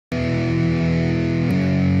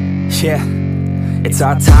Yeah, it's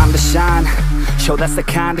our time to shine. Show that's the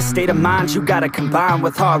kind of state of mind you gotta combine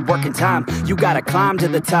with hard work and time. You gotta climb to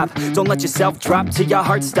the top. Don't let yourself drop till your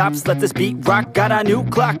heart stops. Let this beat rock. Got a new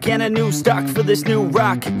clock and a new stock for this new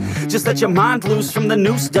rock. Just let your mind loose from the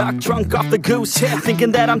new stock. Drunk off the goose,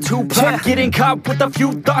 thinking that I'm too pop. Getting caught with a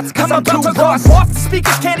few thoughts cause I'm too lost. Off the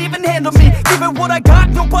speakers can't even handle me. Giving what I got,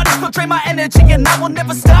 nobody's gonna drain my energy. And I will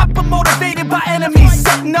never stop, I'm motivated by enemies.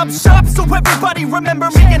 Setting up shop so everybody remember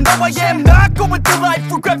me. And no, I am not going through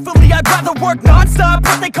life regretfully. I'd rather work non-stop,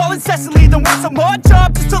 what they call incessantly, than work some odd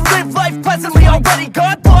job just to live life pleasantly. Already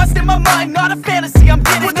got lost in my mind, not a fantasy, I'm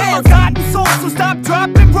getting it. Forgotten souls, so stop, drop,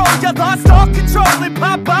 and roll. You lost all control and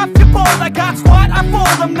pop off your ball. I got squat, I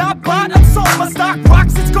fall, I'm not bought, I'm sold. My stock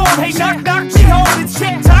rocks, it's gold. Hey, knock, knock, she holding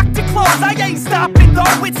shit, talk to close. I ain't stopping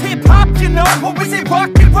though, it's hip-hop, you know. Or is it rock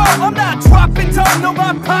and roll? I'm not dropping down, no,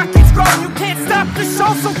 my pocket's grown. You can't stop the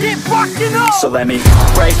show, so get rockin' on. So let me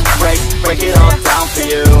break it all down for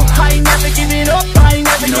you. I ain't never giving up, I ain't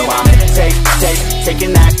never You know giving I'm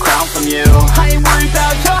taking that crown from you. I ain't worried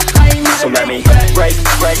about you, I ain't never So let me break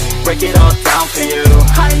break it all down for you.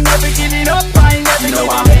 I ain't never giving up, I ain't never You know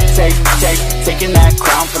giving I'm taking that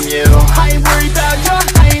crown from you. I ain't worried about you,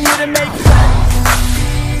 I ain't here to make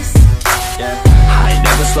friends. Yeah. I ain't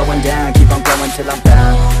never slowing down, keep on going till I'm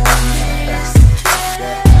down.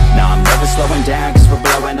 No, I'm never slowing down, cause we're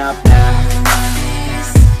blowing up now.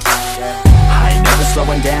 I ain't never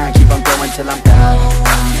slowing down, keep on going till I'm down.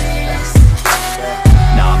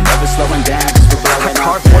 No, I'm never slowing down, cause we're blowing up.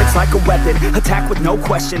 Hard words like a weapon, attack with no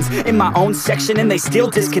questions. In my own section and they still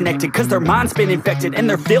disconnected, cause their mind's been infected and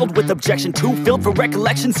they're filled with objection. Too filled for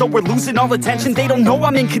recollection, so we're losing all attention. They don't know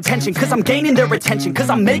I'm in contention, cause I'm gaining their attention. Cause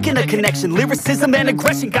I'm making a connection, lyricism and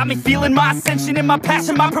aggression got me feeling my ascension. In my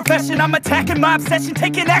passion, my profession, I'm attacking my obsession,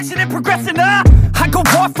 taking action and progressing. I go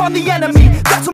off on the enemy, that's what